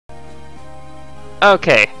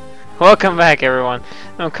Okay, welcome back everyone.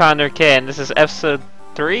 I'm Connor K and this is episode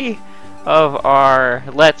 3 of our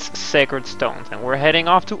Let's Sacred Stones, and we're heading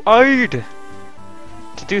off to Ard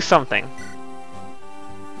to do something.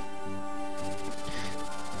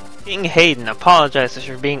 King Hayden apologizes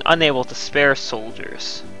for being unable to spare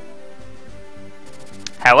soldiers.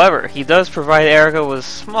 However, he does provide Erica with a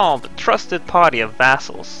small but trusted party of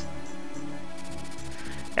vassals.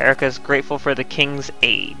 Erica is grateful for the king's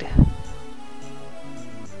aid.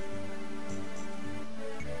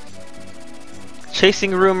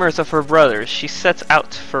 Chasing rumors of her brothers, she sets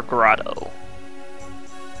out for Grotto.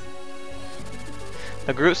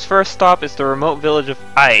 The group's first stop is the remote village of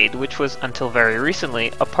Ide, which was, until very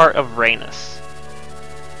recently, a part of Rhaenys.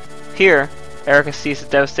 Here, Erica sees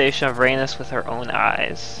the devastation of Rhaenys with her own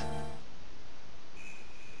eyes.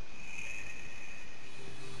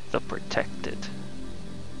 The Protected.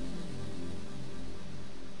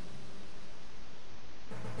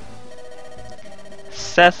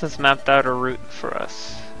 Seth has mapped out a route for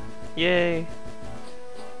us. Yay!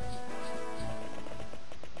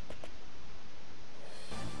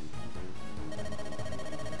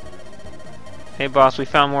 Hey boss, we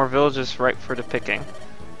found more villages ripe for the picking.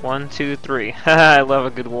 1, 2, 3. Haha, I love a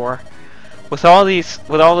good war. With all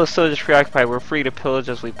those soldiers preoccupied, we're free to pillage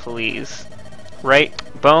as we please. Right?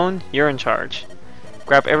 Bone, you're in charge.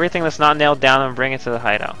 Grab everything that's not nailed down and bring it to the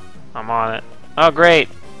hideout. I'm on it. Oh great!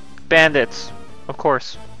 Bandits! Of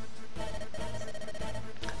course.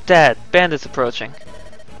 Dad, bandits approaching.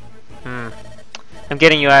 I'm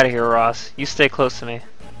getting you out of here, Ross. You stay close to me.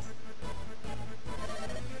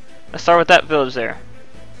 Let's start with that village there.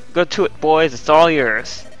 Go to it, boys. It's all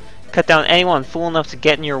yours. Cut down anyone fool enough to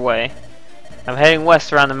get in your way. I'm heading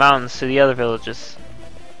west around the mountains to the other villages.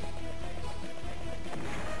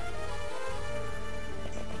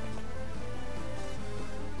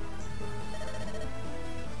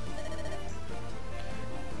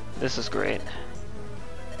 This is great.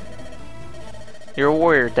 You're a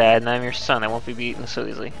warrior, Dad, and I'm your son. I won't be beaten so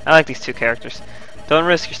easily. I like these two characters. Don't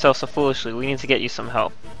risk yourself so foolishly. We need to get you some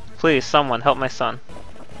help. Please, someone, help my son.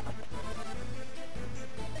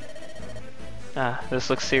 Ah,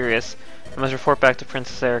 this looks serious. I must report back to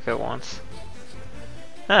Princess Erica at once.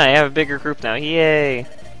 Ah, I have a bigger group now. Yay!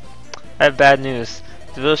 I have bad news.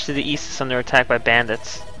 The village to the east is under attack by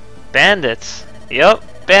bandits. Bandits? Yup,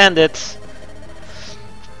 bandits!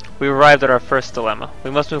 We arrived at our first dilemma.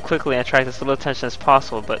 We must move quickly and attract as little attention as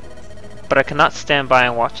possible, but I cannot stand by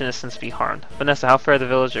and watch innocents be harmed. Vanessa, how fare the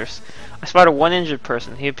villagers? I spotted one injured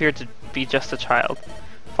person. He appeared to be just a child.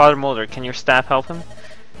 Father Mulder, can your staff help him?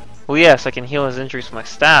 Well, yes, I can heal his injuries with my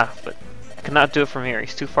staff, but I cannot do it from here.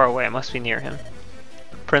 He's too far away. I must be near him.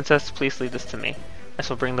 Princess, please leave this to me. I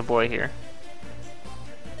shall bring the boy here.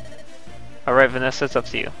 Alright, Vanessa, it's up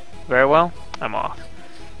to you. Very well, I'm off.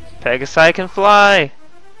 Pegasi can fly!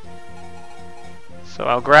 So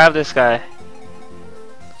I'll grab this guy.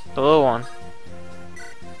 The little one.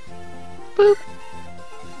 Boop!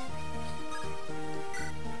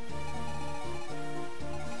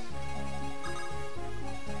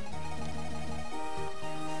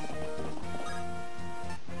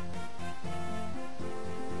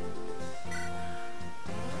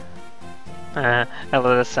 I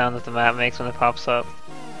love the sound that the map makes when it pops up.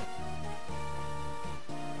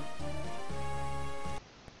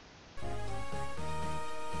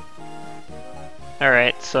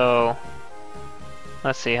 Alright, so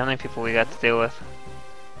let's see how many people we got to deal with.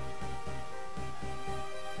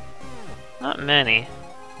 Not many.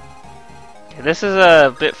 Okay, this is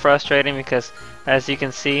a bit frustrating because, as you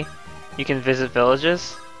can see, you can visit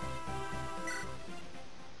villages.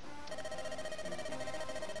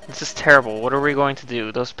 This is terrible. What are we going to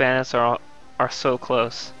do? Those bandits are so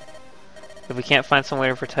close. If we can't find some way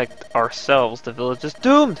to protect ourselves, the village is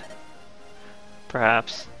doomed!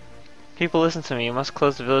 Perhaps. People, listen to me. You must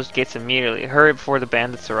close the village gates immediately. Hurry before the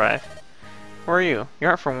bandits arrive. Who are you? You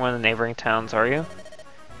aren't from one of the neighboring towns, are you?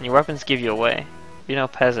 And your weapons give you away. You're no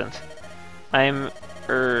peasant. My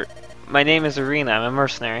name is Arena. I'm a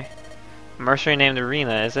mercenary. A mercenary named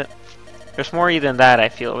Arena, is it? There's more to you than that, I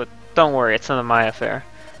feel, but don't worry, it's none of my affair.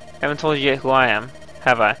 I haven't told you yet who I am,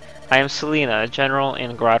 have I? I am Selena, a general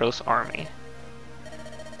in Grotto's army.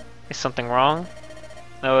 Is something wrong?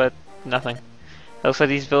 No, nothing. It looks like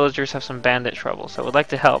these villagers have some bandit troubles. I would like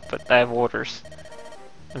to help, but I have orders.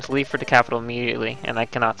 I'm to leave for the capital immediately, and I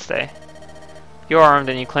cannot stay. You're armed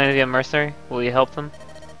and you claim to be a mercenary. Will you help them?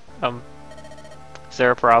 Is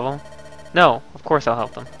there a problem? No, of course I'll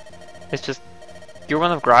help them. It's just, you're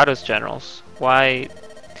one of Grotto's generals. Why?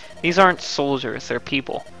 These aren't soldiers, they're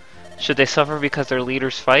people. Should they suffer because their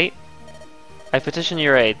leaders fight? I petition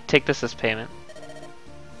your aid. Take this as payment.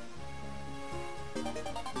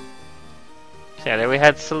 So yeah, there we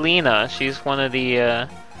had Selena. She's one of the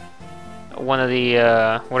what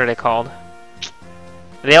are they called?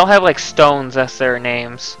 They all have like stones as their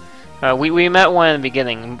names. We met one in the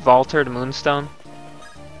beginning, Valter the Moonstone.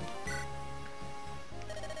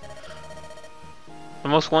 The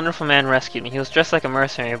most wonderful man rescued me. He was dressed like a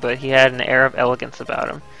mercenary, but he had an air of elegance about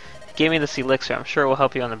him. He gave me this elixir. I'm sure it will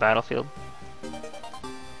help you on the battlefield. I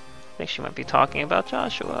think she might be talking about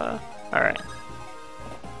Joshua. Alright.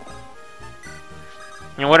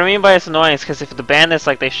 And what I mean by it's annoying is because if the bandits,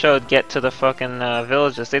 like they showed, get to the fucking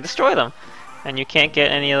villages, they destroy them. And you can't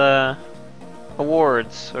get any of the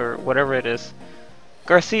awards, or whatever it is.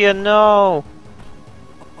 Garcia, no!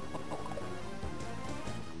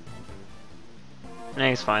 No,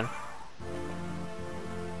 he's fine.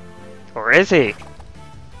 Or is he?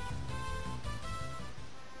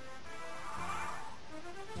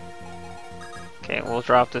 Okay, we'll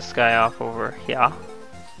drop this guy off over here.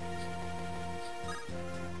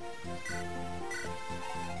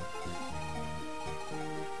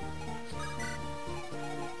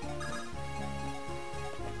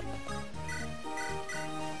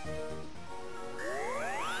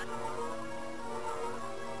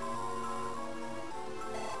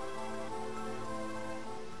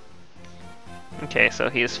 Okay, so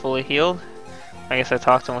he is fully healed. I guess I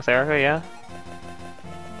talked to him with Erica, yeah?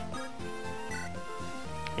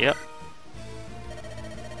 Yep.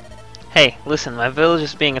 Hey, listen, my village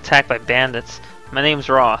is being attacked by bandits. My name's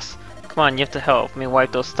Ross. Come on, you have to help me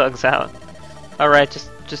wipe those thugs out. Alright,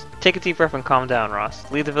 just take a deep breath and calm down,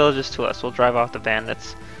 Ross. Leave the villages to us, we'll drive off the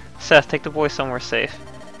bandits. Seth, take the boy somewhere safe.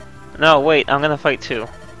 No, wait, I'm gonna fight too.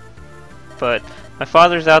 But my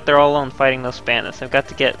father's out there all alone fighting those bandits. I've got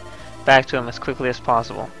to get back to him as quickly as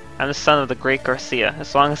possible. I'm the son of the great Garcia.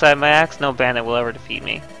 As long as I have my axe, no bandit will ever defeat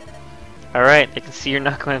me. Alright, I can see you're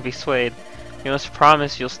not going to be swayed. You must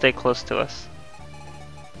promise you'll stay close to us.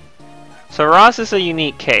 So Ross is a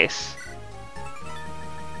unique case.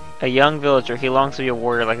 A young villager, he longs to be a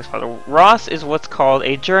warrior like his father. Ross is what's called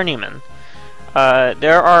a journeyman.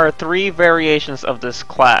 There are 3 variations of this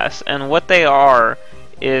class, and what they are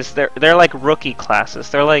is they're like rookie classes.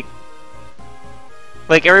 They're like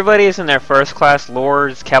everybody is in their first class,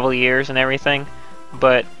 lords, cavaliers, and everything,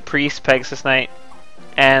 but priest, Pegasus Knight,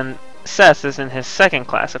 and Seth is in his second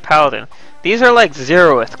class, a paladin. These are like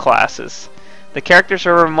 0th classes. The characters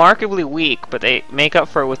are remarkably weak, but they make up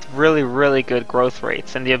for it with really, really good growth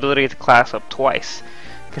rates and the ability to class up twice.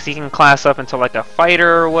 Because he can class up into like a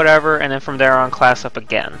fighter or whatever, and then from there on class up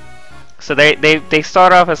again. So they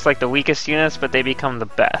start off as like the weakest units, but they become the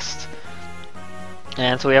best.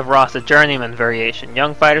 And so we have Ross, the journeyman variation.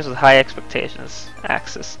 Young fighters with high expectations.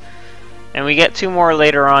 Axis. And we get 2 more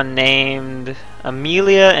later on named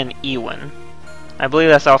Amelia and Ewan. I believe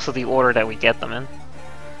that's also the order that we get them in.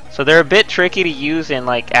 So they're a bit tricky to use in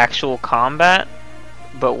like actual combat,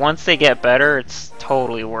 but once they get better, it's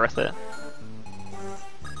totally worth it.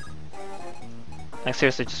 Like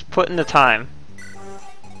seriously, just put in the time.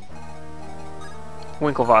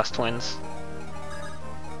 Winklevoss twins.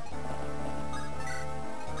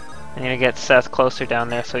 I need to get Seth closer down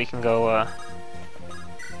there so he can go,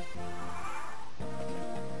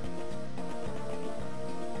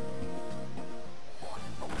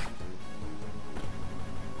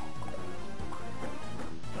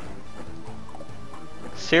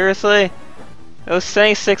 Seriously? It was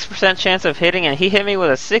saying 6% chance of hitting and he hit me with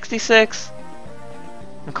a 66?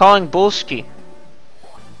 I'm calling bullshit.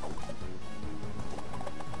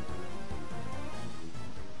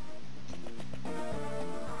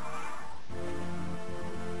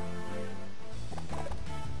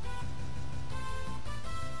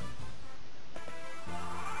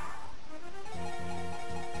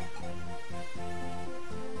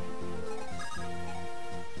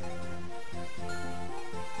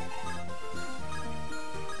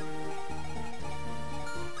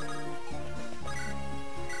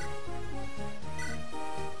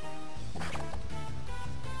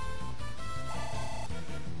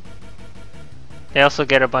 They also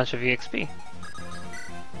get a bunch of EXP.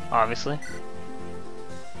 Obviously.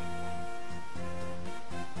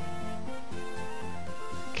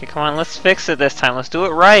 Okay, come on, let's fix it this time. Let's do it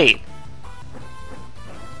right.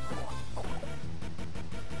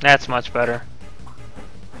 That's much better.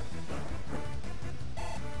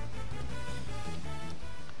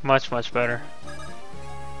 Much, much better.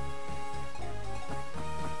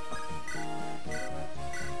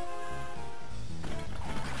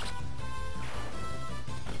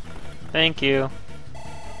 Thank you.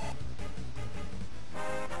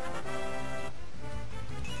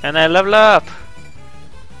 And I level up!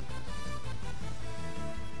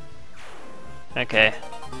 Okay.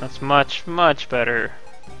 That's much, much better.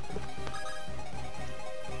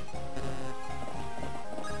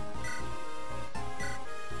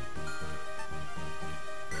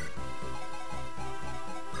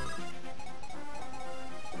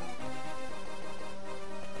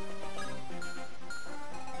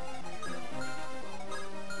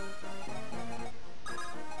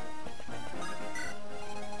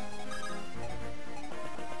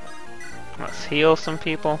 Let's heal some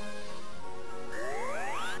people.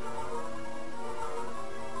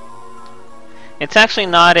 It's actually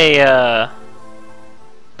not a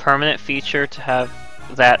permanent feature to have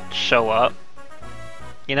that show up.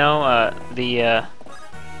 You know,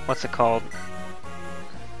 what's it called?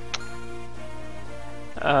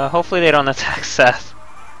 Hopefully they don't attack Seth.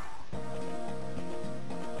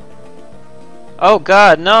 Oh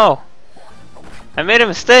god, no! I made a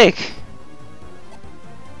mistake!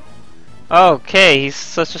 Okay, he's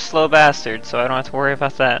such a slow bastard, so I don't have to worry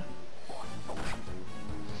about that.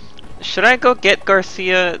 Should I go get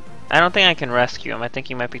Garcia? I don't think I can rescue him. I think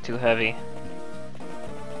he might be too heavy.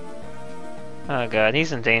 Oh god,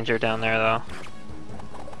 he's in danger down there though.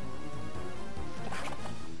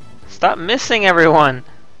 Stop missing everyone!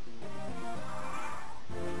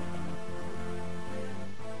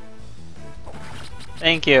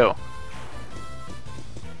 Thank you.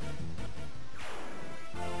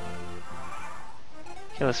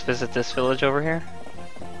 Okay, let's visit this village over here.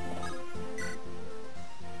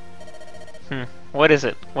 What is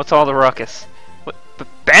it? What's all the ruckus? What?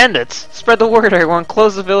 Bandits! Spread the word, everyone!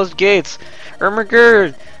 Close the village gates!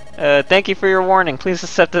 Ermagerd! Thank you for your warning. Please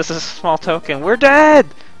accept this as a small token. We're dead!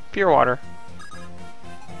 Pure water.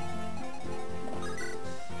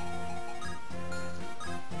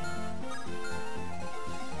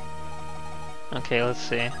 Okay, let's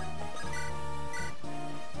see.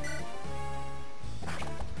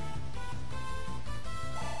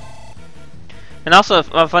 And also,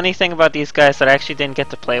 a funny thing about these guys that I actually didn't get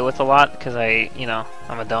to play with a lot, because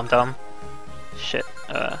I'm a dum-dum. Shit.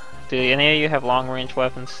 Do any of you have long-range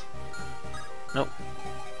weapons? Nope.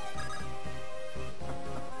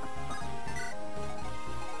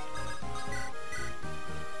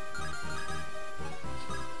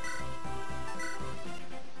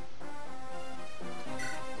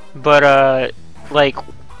 But, like,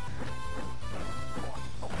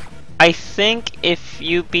 I think if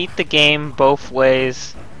you beat the game both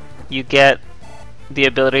ways, you get the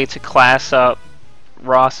ability to class up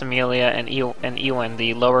Ross, Amelia, and Ewan,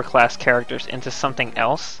 the lower class characters, into something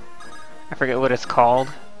else. I forget what it's called.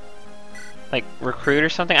 Like Recruit or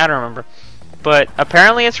something? I don't remember. But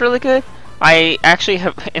apparently it's really good. I actually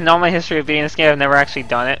have, in all my history of beating this game, I've never actually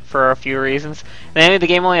done it for a few reasons. The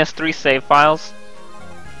game only has 3 save files,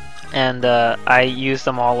 and I used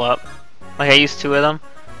them all up. Like, I used 2 of them,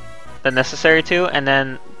 the necessary 2, and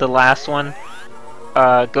then the last one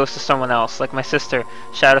goes to someone else. Like my sister,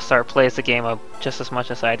 Shadowstar, plays the game up just as much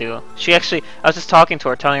as I do. She actually, I was just talking to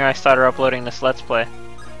her, telling her I started uploading this Let's Play,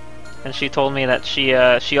 and she told me that she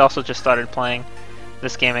also just started playing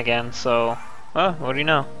this game again. So, oh, what do you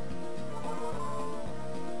know?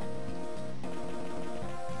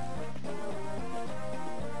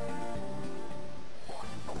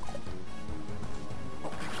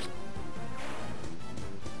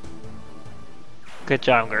 Good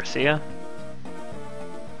job, Garcia.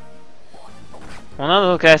 Well, none of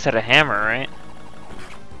those guys had a hammer, right?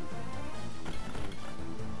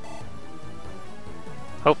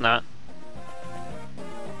 Hope not.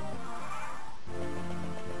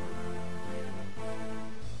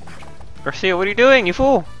 Garcia, what are you doing, you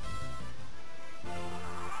fool?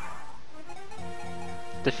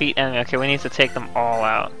 Defeat enemy. Okay, we need to take them all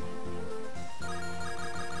out.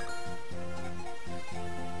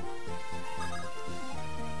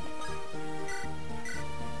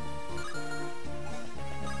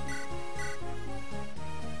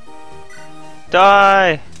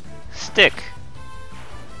 Die! Stick!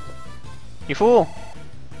 You fool!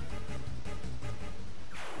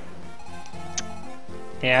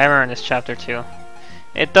 Yeah, I remember this chapter too.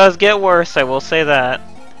 It does get worse, I will say that.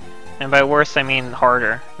 And by worse, I mean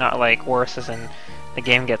harder. Not like worse as in the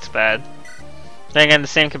game gets bad. Then again, the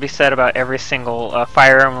same could be said about every single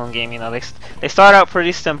Fire Emblem game. You know, they start out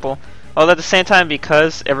pretty simple. Although at the same time,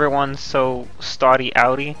 because everyone's so stoddy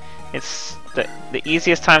outy, it's the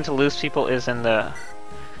easiest time to lose people is in the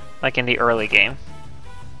early game.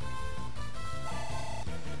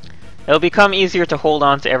 It'll become easier to hold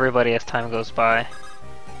on to everybody as time goes by.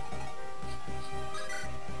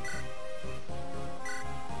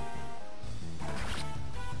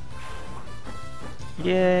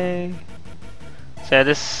 Yay! So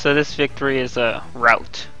this victory is a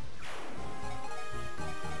rout.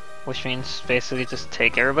 which means basically just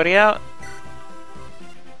take everybody out.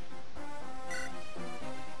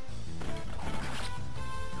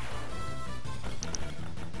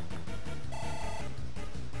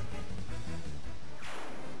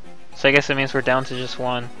 So I guess it means we're down to just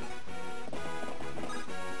one.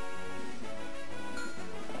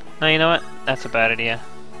 No, you know what? That's a bad idea.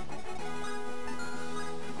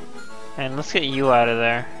 And let's get you out of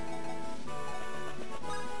there.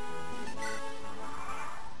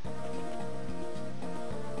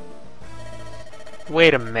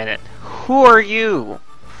 Wait a minute. Who are you?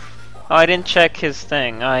 Oh, I didn't check his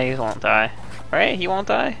thing. Oh, he won't die. Right? He won't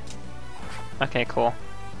die? Okay, cool.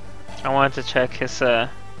 I wanted to check his, Oh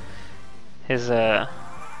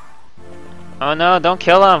no, don't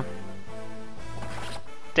kill him!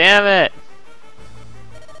 Damn it!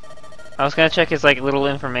 I was gonna check his, like, little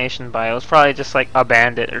information bio. It was probably just, like, a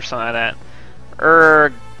bandit or something like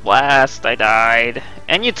that. Blast, I died.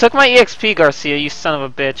 And you took my EXP, Garcia, you son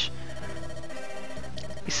of a bitch.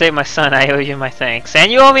 You saved my son, I owe you my thanks.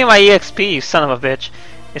 And you owe me my EXP, you son of a bitch.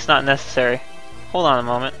 It's not necessary. Hold on a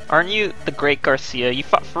moment. Aren't you the great Garcia? You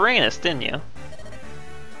fought for Reynos, didn't you?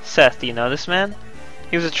 Seth, do you know this man?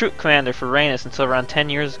 He was a troop commander for Reynos until around 10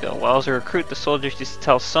 years ago. While as a recruit, the soldiers used to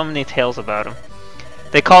tell so many tales about him.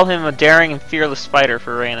 They called him a daring and fearless fighter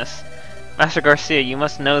for Reynos. Master Garcia, you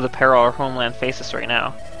must know the peril our homeland faces right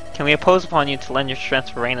now. Can we impose upon you to lend your strength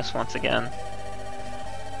for Reynos once again?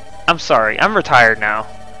 I'm sorry, I'm retired now.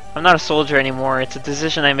 I'm not a soldier anymore. It's a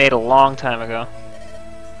decision I made a long time ago.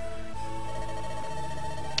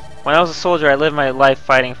 When I was a soldier, I lived my life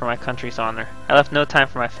fighting for my country's honor. I left no time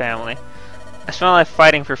for my family. I spent my life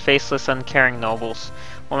fighting for faceless, uncaring nobles.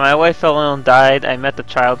 When my wife fell ill and died, I met the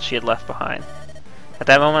child she had left behind. At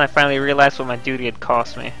that moment, I finally realized what my duty had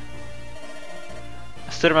cost me.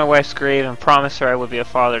 I stood at my wife's grave and promised her I would be a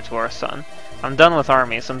father to our son. I'm done with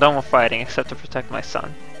armies. I'm done with fighting, except to protect my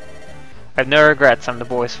son. I have no regrets. I'm the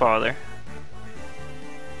boy's father.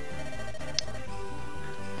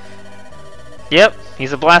 Yep,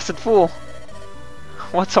 he's a blasted fool.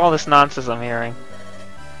 What's all this nonsense I'm hearing?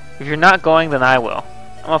 If you're not going, then I will.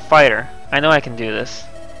 I'm a fighter. I know I can do this.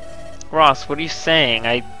 Ross, what are you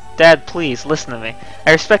saying? Dad, please, listen to me.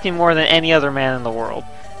 I respect you more than any other man in the world.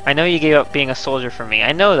 I know you gave up being a soldier for me.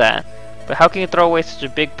 I know that. But how can you throw away such a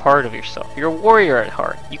big part of yourself? You're a warrior at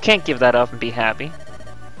heart. You can't give that up and be happy.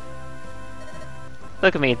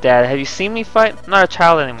 Look at me, Dad. Have you seen me fight? I'm not a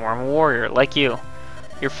child anymore. I'm a warrior, like you.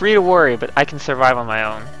 You're free to worry, but I can survive on my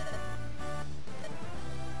own.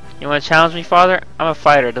 You want to challenge me, Father? I'm a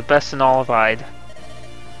fighter, the best in all of Ide.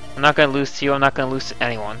 I'm not going to lose to you. I'm not going to lose to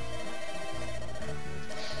anyone.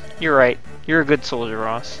 You're right. You're a good soldier,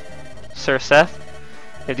 Ross. Sir Seth,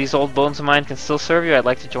 if these old bones of mine can still serve you, I'd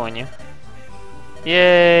like to join you.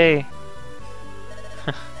 Yay!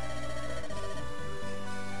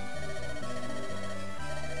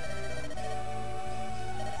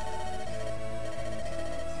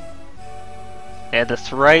 Yeah,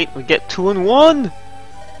 that's right. We get 2 in 1!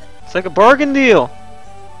 It's like a bargain deal!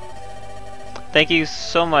 Thank you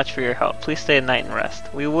so much for your help. Please stay at night and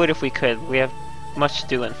rest. We would if we could. We have much to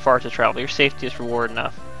do and far to travel. Your safety is reward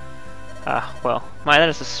enough. Well, that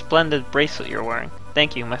is a splendid bracelet you're wearing.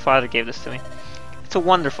 Thank you. My father gave this to me. It's a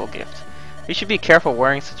wonderful gift. You should be careful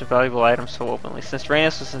wearing such a valuable item so openly. Since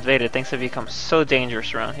Reynos was invaded, things have become so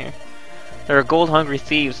dangerous around here. There are gold-hungry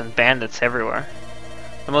thieves and bandits everywhere.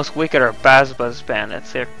 The most wicked are Bazbaz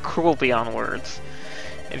bandits. They are cruel beyond words.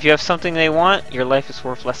 If you have something they want, your life is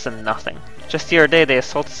worth less than nothing. Just the other day, they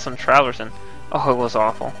assaulted some travelers and... oh, it was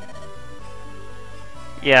awful.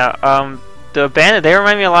 Yeah, the bandit, they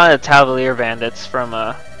remind me a lot of the Tavalier bandits from,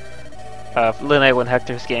 Linnea and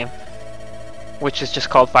Hector's game. Which is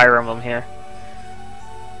just called Fire Emblem here.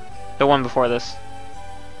 The one before this.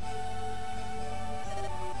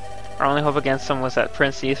 Our only hope against him was that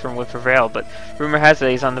Prince Eithram would prevail, but rumor has it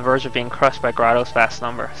he's on the verge of being crushed by Grotto's vast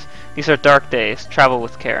numbers. These are dark days. Travel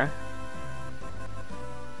with care.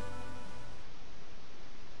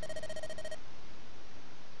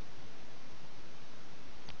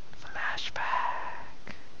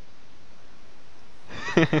 Flashback.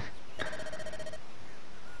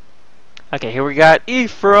 Okay, here we got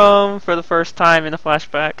Ephraim for the first time in a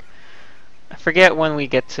flashback. I forget when we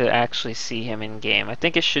get to actually see him in game. I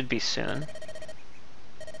think it should be soon.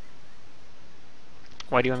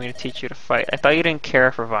 Why do you want me to teach you to fight? I thought you didn't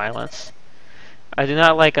care for violence. I do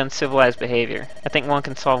not like uncivilized behavior. I think one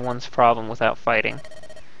can solve one's problem without fighting.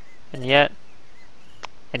 And yet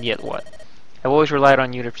what? I've always relied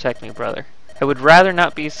on you to protect me, brother. I would rather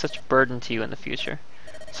not be such a burden to you in the future.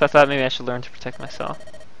 So I thought maybe I should learn to protect myself.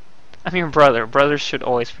 I'm your brother. Brothers should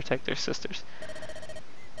always protect their sisters.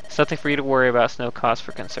 It's nothing for you to worry about, it's no cause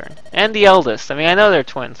for concern. And the eldest. I mean, I know they're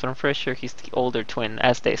twins, but I'm pretty sure he's the older twin,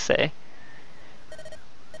 as they say.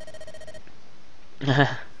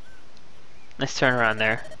 Nice turn around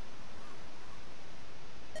there.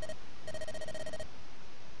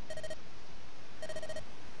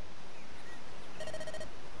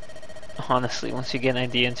 Honestly, once you get an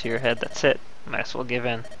idea into your head, that's it. Might as well give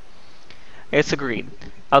in. It's agreed.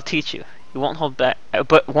 I'll teach you. You won't hold back,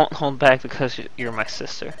 but won't hold back because you're my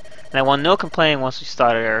sister. And I want no complaining once we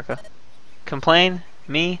started, Erica. Complain?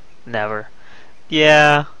 Me? Never.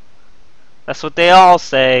 Yeah, that's what they all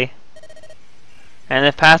say. And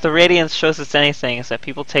if Path of Radiance shows us anything, is that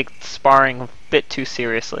people take sparring a bit too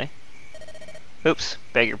seriously. Oops,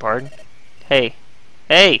 beg your pardon. Hey.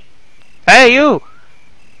 Hey! Hey, you!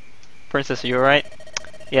 Princess, are you alright?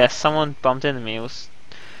 Yes, someone bumped into me. It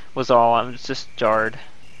was all. I was just jarred.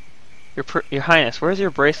 Your Highness, where's your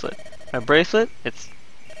bracelet? My bracelet? It's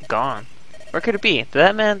gone. Where could it be? Did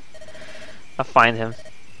that man... I'll find him.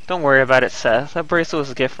 Don't worry about it, Seth. That bracelet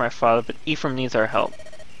was a gift from my father, but Ephraim needs our help.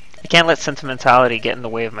 I can't let sentimentality get in the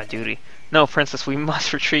way of my duty. No, Princess, we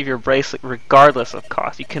must retrieve your bracelet regardless of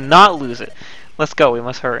cost. You cannot lose it. Let's go, we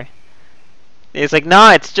must hurry. He's like,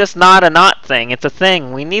 nah, it's just not a not thing. It's a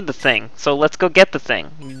thing. We need the thing. So let's go get the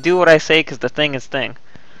thing. You do what I say because the thing is thing.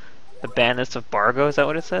 The Bandits of Bargo, is that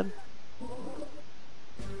what it said?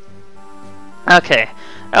 Okay,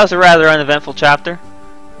 that was a rather uneventful chapter.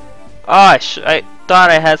 Oh, I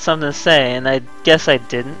thought I had something to say, and I guess I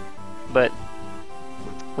didn't. But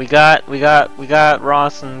we got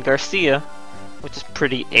Ross and Garcia, which is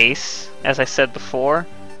pretty ace, as I said before.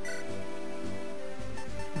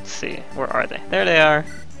 Let's see, where are they? There they are.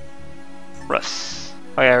 Russ.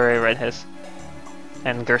 Oh yeah, I already read his.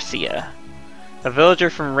 And Garcia. A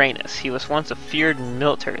villager from Reynos. He was once a feared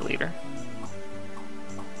military leader.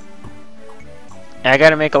 And I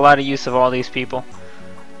gotta make a lot of use of all these people.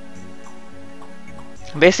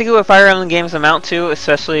 Basically what Fire Emblem games amount to,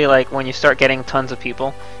 especially like when you start getting tons of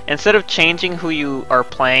people, instead of changing who you are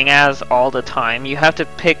playing as all the time, you have to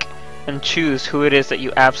pick and choose who it is that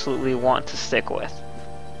you absolutely want to stick with.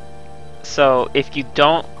 So if you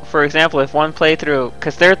don't, for example, if one playthrough,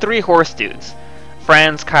 because there are 3 horse dudes,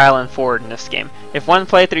 Franz, Kyle, and Ford in this game. If one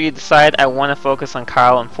playthrough you decide I want to focus on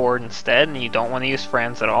Kyle and Ford instead, and you don't want to use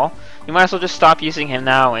Franz at all, you might as well just stop using him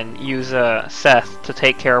now and use Seth to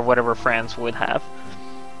take care of whatever Franz would have.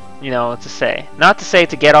 You know, to say. Not to say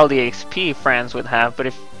to get all the XP Franz would have, but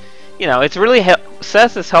if, you know, it's really,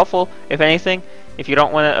 Seth is helpful, if anything, if you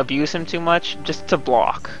don't want to abuse him too much, just to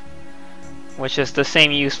block. Which is the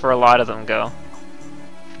same use for a lot of them go.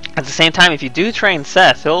 At the same time, if you do train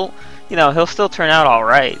Seth, he'll still turn out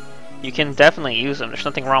alright. You can definitely use him, there's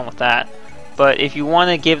nothing wrong with that. But if you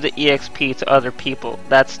want to give the EXP to other people,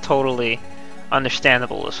 that's totally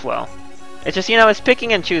understandable as well. It's just, you know, it's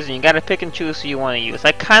picking and choosing. You gotta pick and choose who you want to use.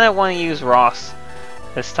 I kind of want to use Ross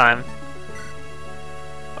this time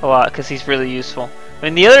a lot, because he's really useful. I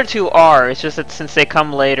mean, the other 2 are, it's just that since they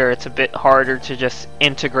come later, it's a bit harder to just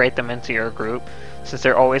integrate them into your group, since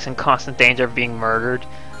they're always in constant danger of being murdered.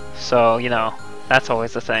 So, you know, that's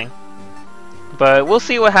always the thing. But we'll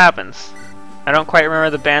see what happens. I don't quite remember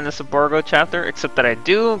the Bandits of Borgo chapter, except that I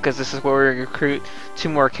do, because this is where we recruit 2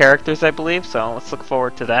 more characters, I believe, so let's look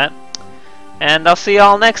forward to that. And I'll see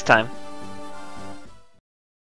y'all next time.